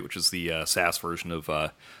Intelligence, right, which is the SaaS version of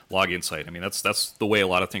Log Insight. I mean, that's the way a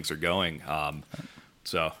lot of things are going.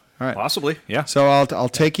 All right. Possibly, yeah. So I'll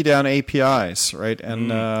take you down APIs, right,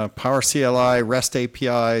 and Power CLI, REST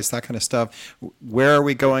APIs, that kind of stuff. Where are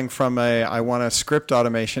we going from I want a script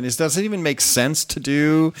automation? Does it even make sense to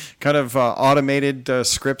do kind of automated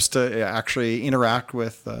scripts to actually interact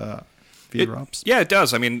with vROPs? It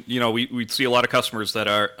does. I mean, we see a lot of customers that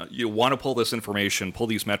are want to pull this information, pull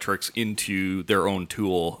these metrics into their own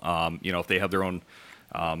tool. If they have their own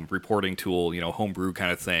reporting tool, homebrew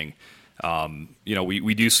kind of thing.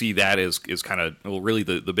 We do see that as kind of really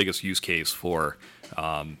the biggest use case for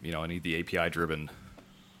any of the API driven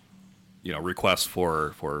requests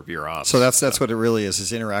for vROPs. So that's what it really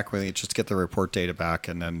is interact with it, just get the report data back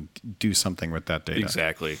and then do something with that data.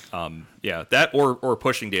 Exactly. That or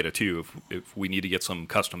pushing data too if we need to get some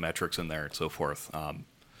custom metrics in there and so forth.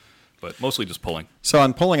 But mostly just pulling. So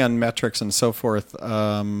on pulling on metrics and so forth,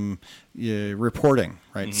 reporting,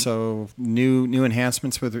 right? Mm-hmm. So new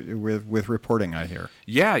enhancements with reporting, I hear.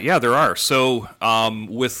 Yeah, there are. So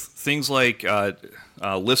with things like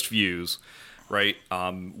list views, right?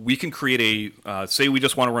 We can create say we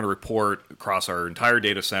just want to run a report across our entire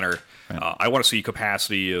data center. Right. I want to see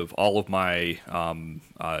capacity of all of my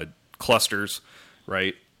clusters,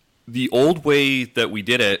 right? The old way that we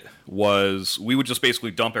did it was we would just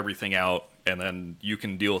basically dump everything out, and then you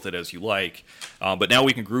can deal with it as you like. But now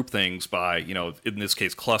we can group things by, in this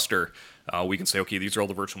case, cluster. We can say, okay, these are all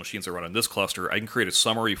the virtual machines that run on this cluster. I can create a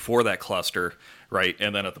summary for that cluster, right?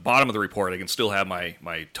 And then at the bottom of the report, I can still have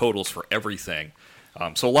my totals for everything.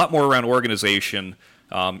 So a lot more around organization.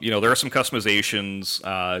 There are some customizations,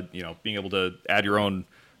 being able to add your own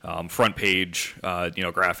front page,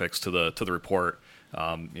 graphics to the report.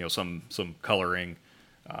 Some coloring,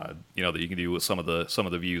 that you can do with some of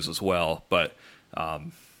the views as well. But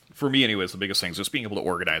for me, anyways, the biggest thing is just being able to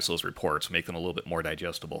organize those reports, make them a little bit more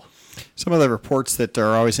digestible. Some of the reports that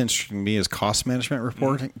are always interesting to me is cost management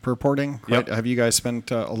reporting. Right? Yep. Have you guys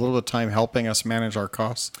spent a little bit of time helping us manage our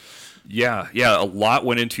costs? Yeah. A lot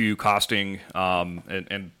went into costing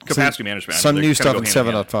and capacity management. Some new stuff in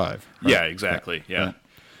 7.5. Right? Yeah, exactly. Yeah.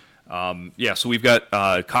 So we've got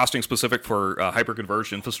costing specific for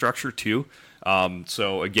hyperconverged infrastructure too.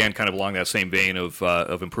 So again, kind of along that same vein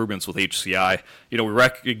of improvements with HCI, we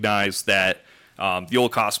recognize that the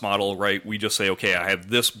old cost model, right? We just say, okay, I have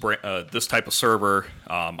this type of server,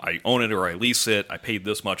 I own it or I lease it, I paid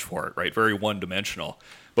this much for it, right? Very one-dimensional.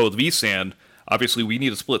 But with vSAN, obviously, we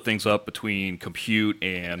need to split things up between compute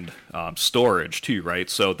and storage too, right?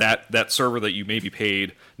 So that server that you maybe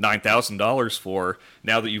paid $9,000 for,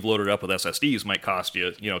 now that you've loaded up with SSDs, might cost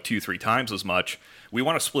you, 2-3 times as much. We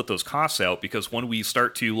want to split those costs out because when we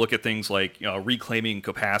start to look at things like reclaiming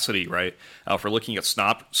capacity, right? If we're looking at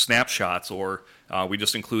snapshots, or we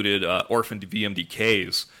just included orphaned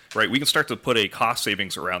VMDKs, right? We can start to put a cost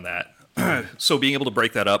savings around that. So being able to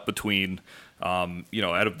break that up between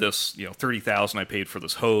out of this, 30,000 I paid for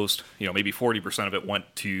this host, maybe 40% of it went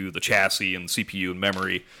to the chassis and CPU and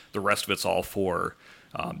memory. The rest of it's all for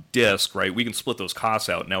disk, right? We can split those costs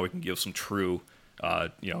out. Now we can give some true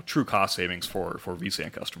cost savings for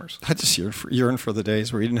vSAN customers. I just yearn for the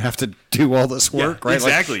days where you didn't have to do all this work, right?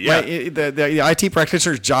 Exactly, the IT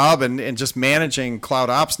practitioner's job and just managing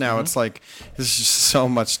cloud ops now, it's like, there's just so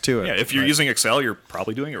much to it. Yeah, if you're using Excel, you're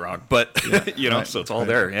probably doing it wrong. But, so it's all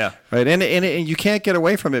there, yeah. Right, and you can't get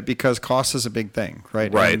away from it because cost is a big thing,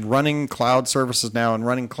 right? Right. And running cloud services now and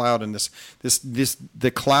running cloud and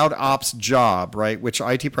the cloud ops job, right, which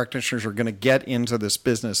IT practitioners are going to get into this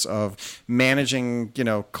business of managing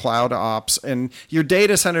cloud ops, and your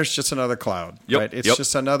data center is just another cloud, right? It's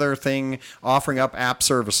just another thing offering up app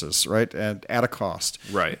services, right, at a cost.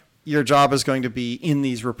 Right. Your job is going to be in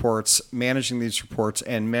these reports, managing these reports,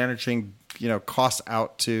 and managing costs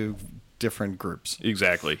out to different groups.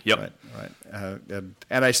 Exactly. Yep. Right.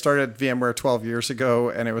 And I started VMware 12 years ago,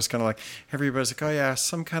 and it was kind of like everybody's like, oh yeah,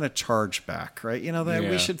 some kind of chargeback, right?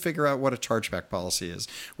 We should figure out what a chargeback policy is.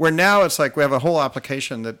 Where now it's like we have a whole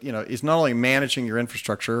application that is not only managing your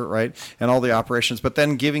infrastructure, right, and all the operations, but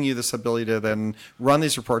then giving you this ability to then run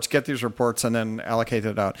these reports, get these reports, and then allocate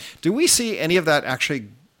it out. Do we see any of that actually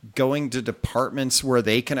going to departments where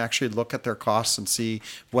they can actually look at their costs and see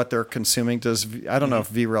what they're consuming? I don't know if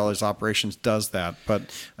vRealize Operations does that, but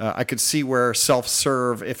I could see where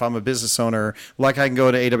self-serve, if I'm a business owner, like I can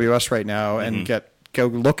go to AWS right now and go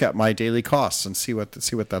look at my daily costs and see what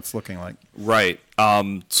that's looking like. Right.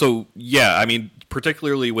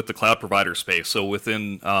 Particularly with the cloud provider space. So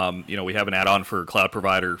within, we have an add-on for cloud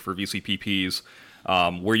provider for VCPPs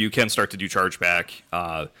where you can start to do chargeback.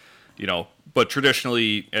 But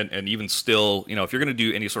traditionally, and even still, if you're going to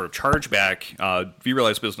do any sort of chargeback,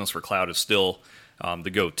 vRealize Business for Cloud is still the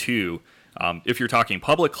go-to. If you're talking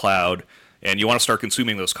public cloud and you want to start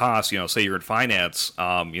consuming those costs, say you're in finance,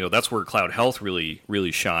 that's where cloud health really,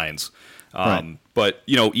 really shines. Right. But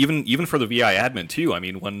even for the VI admin too. I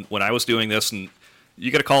mean, when I was doing this, and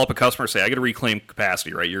you got to call up a customer and say, I got to reclaim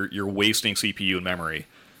capacity, right? You're wasting CPU and memory.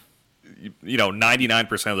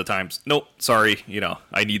 99% of the times, nope, sorry,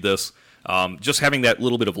 I need this. Just having that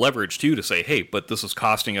little bit of leverage too to say, hey, but this is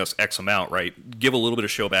costing us X amount, right? Give a little bit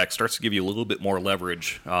of showback, starts to give you a little bit more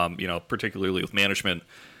leverage, particularly with management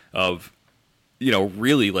of,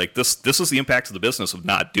 really like this is the impact of the business of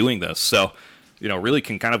not doing this. So, really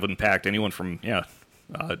can kind of impact anyone from,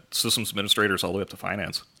 systems administrators all the way up to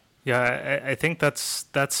finance. Yeah, I think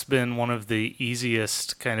that's been one of the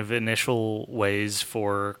easiest kind of initial ways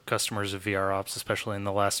for customers of vROps, especially in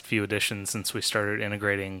the last few editions since we started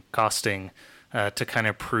integrating costing to kind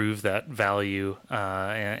of prove that value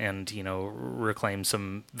and reclaim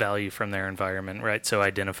some value from their environment, right? So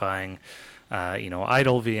identifying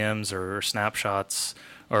idle VMs or snapshots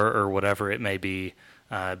or whatever it may be,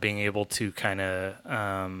 being able to kind of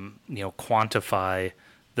quantify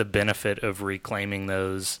the benefit of reclaiming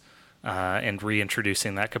those and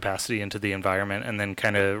reintroducing that capacity into the environment, and then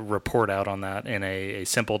kind of report out on that in a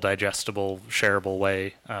simple, digestible, shareable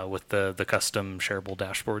way with the custom shareable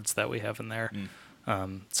dashboards that we have in there.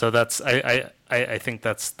 So that's I think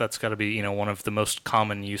that's got to be one of the most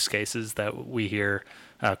common use cases that we hear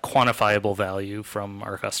quantifiable value from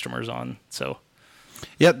our customers on. So.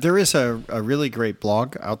 Yeah, there is a really great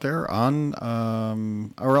blog out there on, I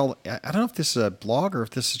don't know if this is a blog or if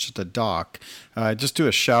this is just a doc. Just do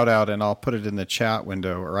a shout out and I'll put it in the chat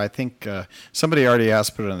window. Or I think somebody already asked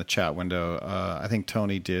to put it in the chat window. I think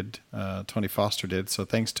Tony did. Tony Foster did. So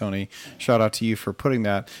thanks, Tony. Shout out to you for putting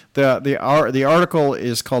that. The article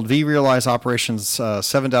is called vRealize Operations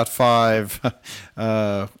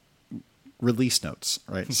 7.5. Release notes,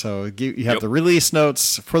 right? So you have the release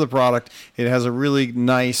notes for the product. It has a really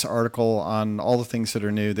nice article on all the things that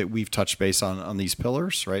are new that we've touched base on these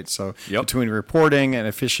pillars, right? So between reporting and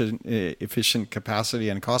efficient capacity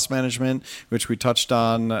and cost management, which we touched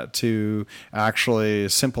on, to actually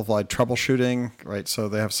simplified troubleshooting, right? So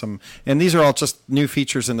they have some, and these are all just new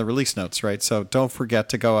features in the release notes, right? So don't forget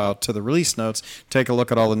to go out to the release notes, take a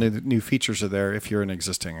look at all the new features are there if you're an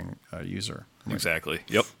existing user. Right. Exactly.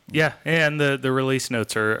 Yep. Yeah, and the release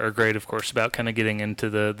notes are great, of course, about kind of getting into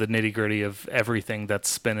the nitty-gritty of everything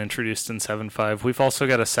that's been introduced in 7.5. We've also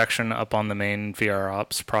got a section up on the main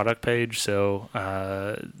vROPs product page, so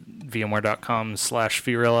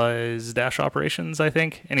vmware.com/vRealize-operations, I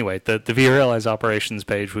think. Anyway, the vRealize operations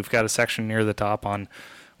page, we've got a section near the top on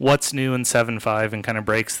what's new in 7.5 and kind of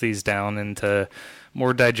breaks these down into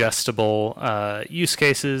more digestible use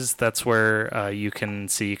cases. That's where you can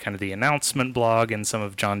see kind of the announcement blog and some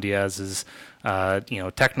of John Diaz's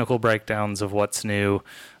technical breakdowns of what's new.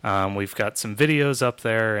 We've got some videos up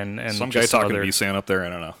there and some guy talking vSAN up there. I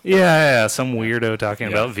don't know. Yeah, some weirdo talking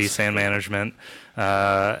about vSAN management.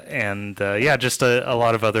 Just a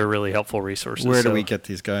lot of other really helpful resources. Where do we get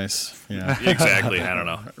these guys? Yeah, exactly. I don't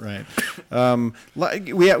know. Right.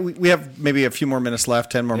 We have maybe a few more minutes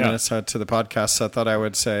left, 10 more minutes to the podcast. So I thought I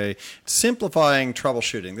would say simplifying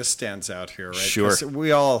troubleshooting. This stands out here, right? Sure.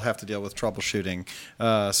 We all have to deal with troubleshooting.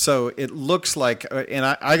 So it looks like, and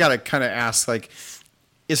I got to kind of ask, like,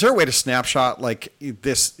 is there a way to snapshot like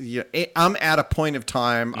this? I'm at a point of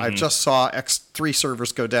time. I just saw X3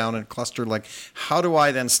 servers go down and cluster. Like, how do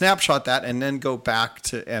I then snapshot that and then go back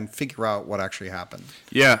to and figure out what actually happened?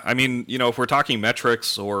 Yeah, I mean, if we're talking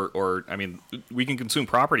metrics or I mean, we can consume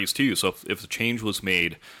properties too. So if a change was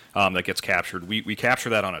made that gets captured, we capture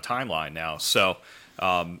that on a timeline now. So.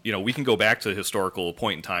 We can go back to historical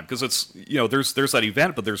point in time because it's, there's that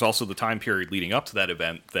event, but there's also the time period leading up to that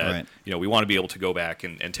event that, we want to be able to go back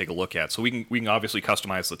and take a look at. So we can obviously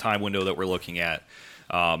customize the time window that we're looking at.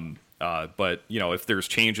 But if there's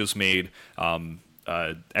changes made,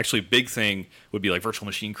 actually a big thing would be like virtual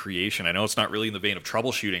machine creation. I know it's not really in the vein of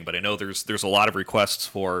troubleshooting, but I know there's a lot of requests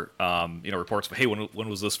for, reports of, hey, when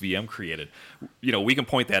was this VM created? We can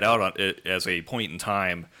point that out as a point in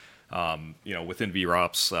time, within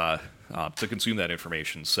vROPs to consume that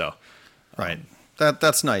information. So, right.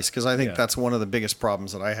 That's nice because I think that's one of the biggest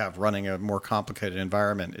problems that I have running a more complicated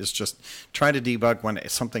environment is just trying to debug when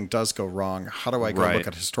something does go wrong. How do I go look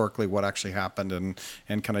at historically what actually happened and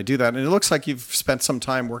can I do that? And it looks like you've spent some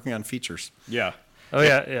time working on features. Yeah. Oh,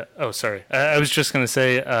 yeah. Oh, sorry. I was just going to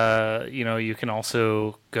say, you can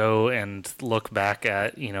also go and look back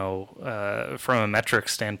at, from a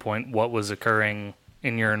metrics standpoint, what was occurring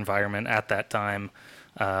in your environment at that time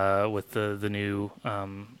with the new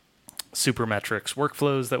supermetrics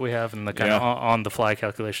workflows that we have and the kind of on-the-fly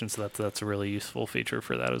calculations. So that's a really useful feature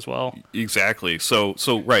for that as well. Exactly. So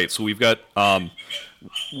we've got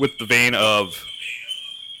with the vein of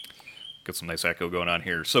got some nice echo going on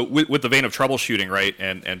here. So with the vein of troubleshooting, right,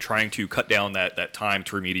 and trying to cut down that time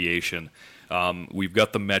to remediation. We've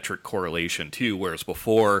got the metric correlation too, whereas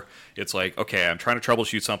before it's like, okay, I'm trying to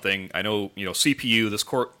troubleshoot something. I know, CPU, this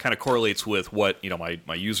kind of correlates with what, my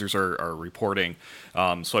users are reporting.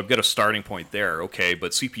 So I've got a starting point there. Okay,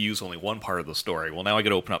 but CPU is only one part of the story. Well, now I got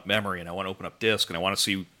to open up memory and I want to open up disk and I want to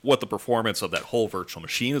see what the performance of that whole virtual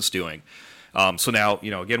machine is doing. So now,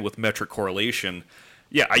 again, with metric correlation,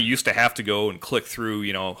 I used to have to go and click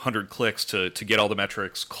through, 100 clicks to get all the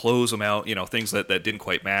metrics, close them out, things that didn't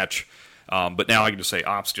quite match. But now I can just say,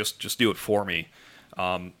 ops, just do it for me.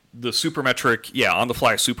 The supermetric,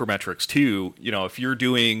 on-the-fly supermetrics too. If you're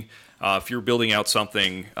building out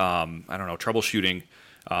something, troubleshooting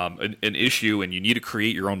an issue, and you need to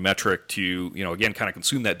create your own metric to, again, kind of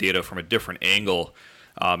consume that data from a different angle.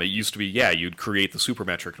 It used to be, you'd create the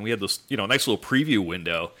supermetric, and we had this, nice little preview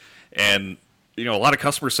window, and a lot of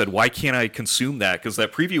customers said, why can't I consume that? Because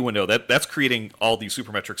that preview window, that's creating all these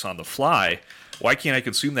supermetrics on the fly. Why can't I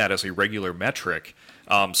consume that as a regular metric?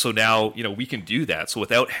 So now, we can do that. So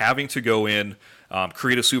without having to go in,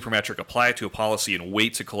 create a supermetric, apply it to a policy, and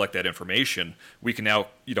wait to collect that information, we can now,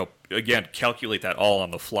 again, calculate that all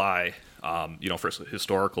on the fly, for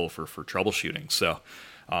historical, for troubleshooting. So,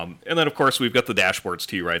 and then, of course, we've got the dashboards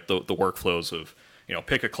too, right? The workflows of,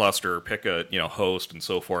 pick a cluster, pick a, host and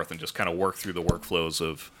so forth, and just kind of work through the workflows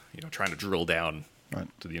of, trying to drill down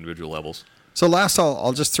to the individual levels. So last,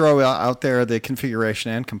 I'll just throw out there the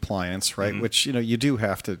configuration and compliance, right? Mm-hmm. Which you do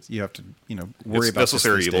have to worry about this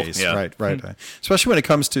these days, yeah. Right. Mm-hmm. Especially when it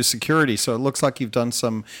comes to security. So it looks like you've done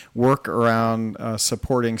some work around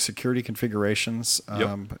supporting security configurations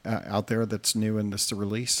out there that's new in this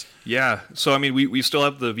release. Yeah. So we still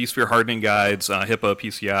have the vSphere hardening guides, HIPAA,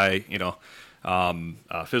 PCI,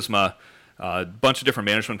 FISMA. A bunch of different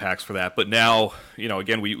management packs for that, but now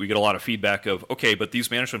again we get a lot of feedback of but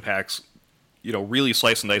these management packs really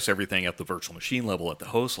slice and dice everything at the virtual machine level, at the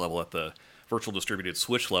host level, at the virtual distributed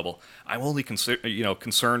switch level. I'm only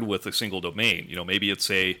concerned with a single domain. Maybe it's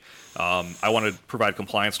I want to provide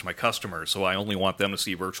compliance to my customers, so I only want them to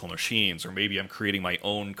see virtual machines, or maybe I'm creating my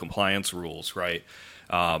own compliance rules, right?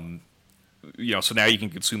 So now you can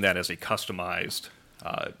consume that as a customized,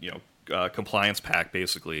 compliance pack,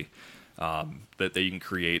 basically, that you can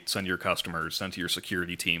create, send to your customers, send to your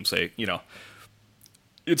security team, say,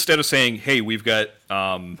 instead of saying, hey, we've got,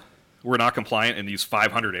 we're not compliant in these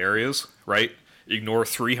 500 areas, right? Ignore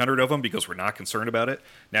 300 of them because we're not concerned about it.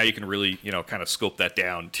 Now you can really, kind of scope that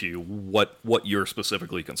down to what you're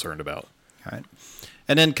specifically concerned about. All right.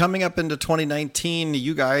 And then coming up into 2019,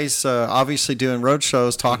 you guys obviously doing road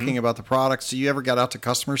shows, talking about the products. Do you ever get out to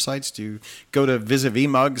customer sites? Do you go to visit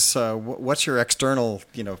vMugs? What's your external,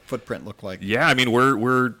 footprint look like? Yeah,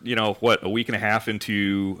 we're a week and a half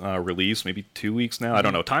into release, maybe 2 weeks now. I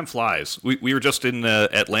don't know. Time flies. We were just in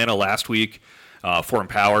Atlanta last week for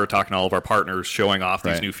Empower, talking to all of our partners, showing off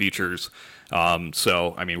these new features.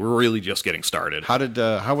 So we're really just getting started.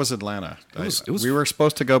 How was Atlanta? It was, we were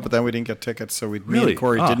supposed to go, but then we didn't get tickets, so me and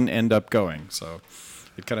Corey didn't end up going. So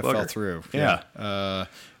it kind of fell through. Yeah.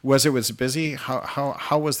 Was it busy?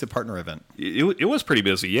 How was the partner event? It was pretty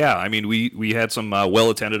busy. Yeah, we had some well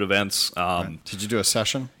attended events. Right. Did you do a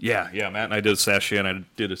session? Yeah. Matt and I did a session. I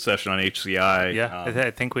did a session on HCI. Yeah, I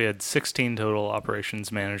think we had 16 total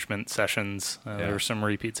operations management sessions. There were some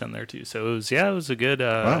repeats in there too. So it was a good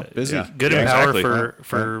busy. Good Empower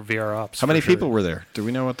for vROPs. How many people were there? Do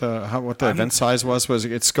we know what the event size was? Was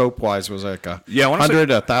it scope wise? Was it like 100,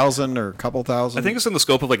 1,000, or a couple thousand? I think it's in the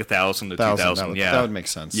scope of like 1,000 to 2,000. That would make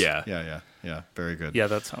sense. Yeah, very good. Yeah,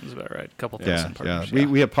 that sounds about right. A couple thousand partners.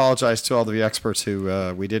 We apologize to all the experts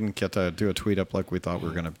who we didn't get to do a tweet up like we thought we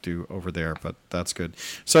were going to do over there, but that's good.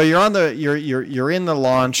 So you're in the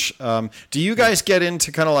launch. Do you guys get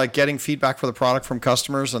into kind of like getting feedback for the product from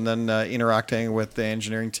customers and then interacting with the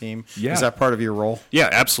engineering team? Yeah. Is that part of your role? Yeah,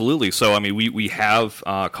 absolutely. So we have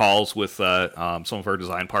calls with some of our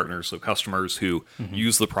design partners, so customers who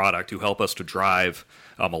use the product, who help us to drive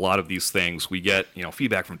a lot of these things. We get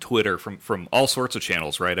feedback from Twitter, from all sorts of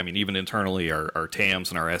channels, right? Even internally, our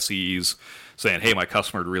TAMs and our SEs saying, hey, my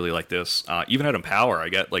customer would really like this. Even at Empower, I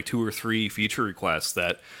get like 2 or 3 feature requests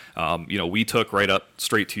that we took right up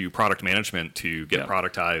straight to product management to get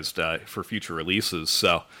productized for future releases.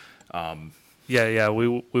 So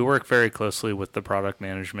we work very closely with the product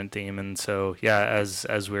management team, and so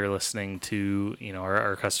as we're listening to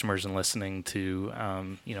our customers and listening to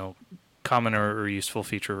common or useful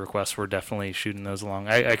feature requests, we're definitely shooting those along.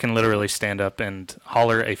 I can literally stand up and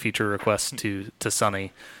holler a feature request to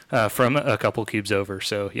Sunny from a couple cubes over.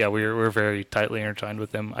 So we're very tightly intertwined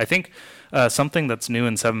with them. I think something that's new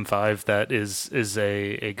in 7.5 that is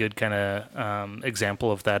a good kind of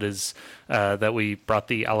example of that is that we brought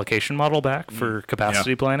the allocation model back for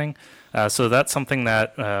capacity planning. So that's something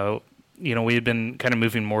that we had been kind of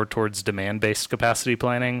moving more towards demand-based capacity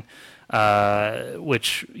planning.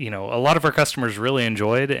 Which a lot of our customers really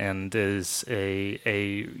enjoyed, and is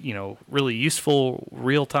a really useful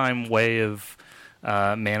real-time way of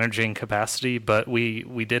managing capacity. But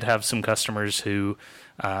we did have some customers who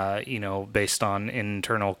based on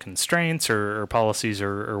internal constraints or policies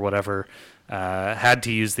or whatever, had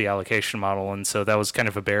to use the allocation model, and so that was kind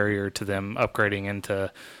of a barrier to them upgrading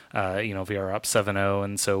into vROPs 7.0,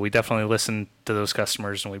 and so we definitely listened to those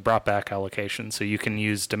customers and we brought back allocation, so you can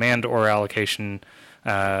use demand or allocation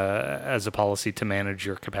as a policy to manage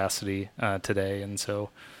your capacity today, and so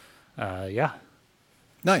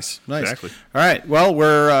Nice. Exactly. All right. Well,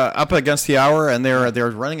 we're up against the hour, and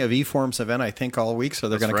they're running a vForums event, I think, all week. So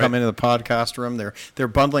they're going to come into the podcast room. They're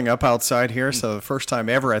bundling up outside here. So the first time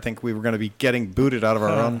ever, I think we were going to be getting booted out of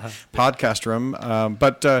our own podcast room.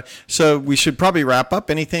 So we should probably wrap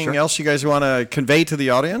up. Anything else you guys want to convey to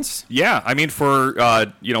the audience? Yeah, I mean, for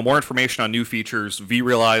more information on new features,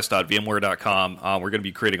 vrealize.vmware.com. We're going to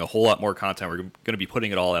be creating a whole lot more content. We're going to be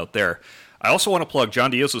putting it all out there. I also want to plug, John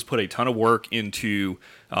Diaz has put a ton of work into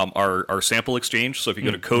our sample exchange. So if you go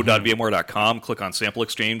to code.vmware.com, click on sample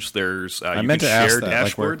exchange, there's I you meant can to ask share that.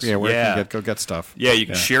 dashboards. Where can you go get stuff? Yeah, you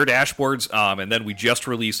can share dashboards, and then we just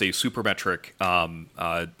released a Supermetric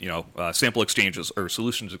sample exchanges or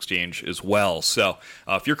solutions exchange as well. So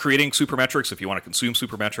if you're creating Supermetrics, if you want to consume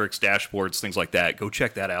Supermetrics, dashboards, things like that, go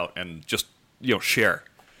check that out and just share.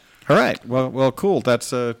 All right. Well, cool.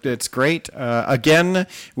 That's it's great. Again,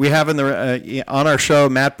 we have on our show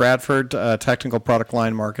Matt Bradford, technical product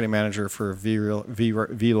line marketing manager for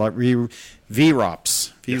vROPs.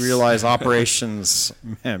 vRealize Operations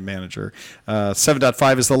Manager.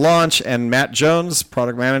 7.5 is the launch, and Matt Jones,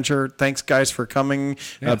 Product Manager. Thanks, guys, for coming,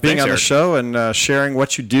 being on the show, and sharing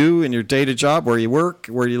what you do in your day-to job, where you work,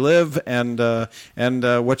 where you live, and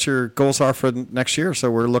what your goals are for next year. So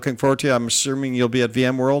we're looking forward to you. I'm assuming you'll be at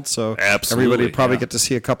VMworld, so absolutely, everybody probably get to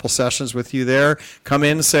see a couple sessions with you there. Come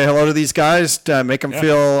in, say hello to these guys, make them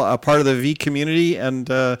feel a part of the V community, and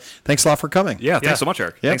thanks a lot for coming. Yeah, thanks so much,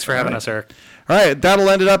 Eric. Thanks for having us, Eric. All right, that'll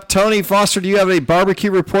end it up. Tony Foster, do you have a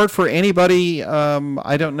barbecue report for anybody?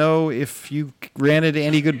 I don't know if you ran into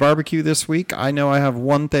any good barbecue this week. I know I have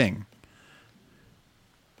one thing.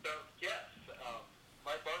 Yes,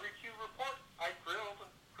 my barbecue report, I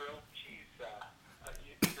grilled cheese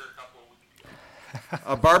here a couple of weeks ago.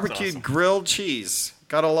 A barbecued grilled cheese.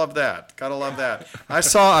 Gotta love that. Gotta love that. I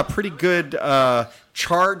saw a pretty good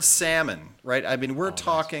charred salmon, right? I mean, we're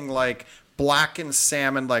talking like blackened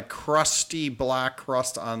salmon, like crusty black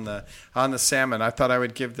crust on the salmon. I thought I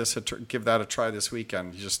would give that a try this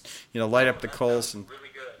weekend. You just light up the coals and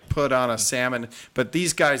put on a salmon. But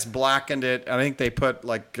these guys blackened it. I think they put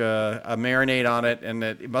like a marinade on it, and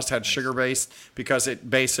it must have had sugar base because it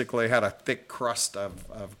basically had a thick crust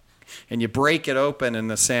of and you break it open and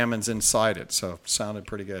the salmon's inside it. So it sounded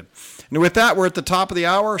pretty good. And with that, we're at the top of the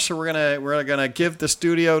hour, so we're gonna give the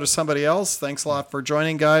studio to somebody else. Thanks a lot for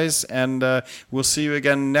joining, guys, and we'll see you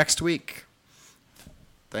again next week.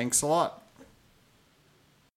 Thanks a lot.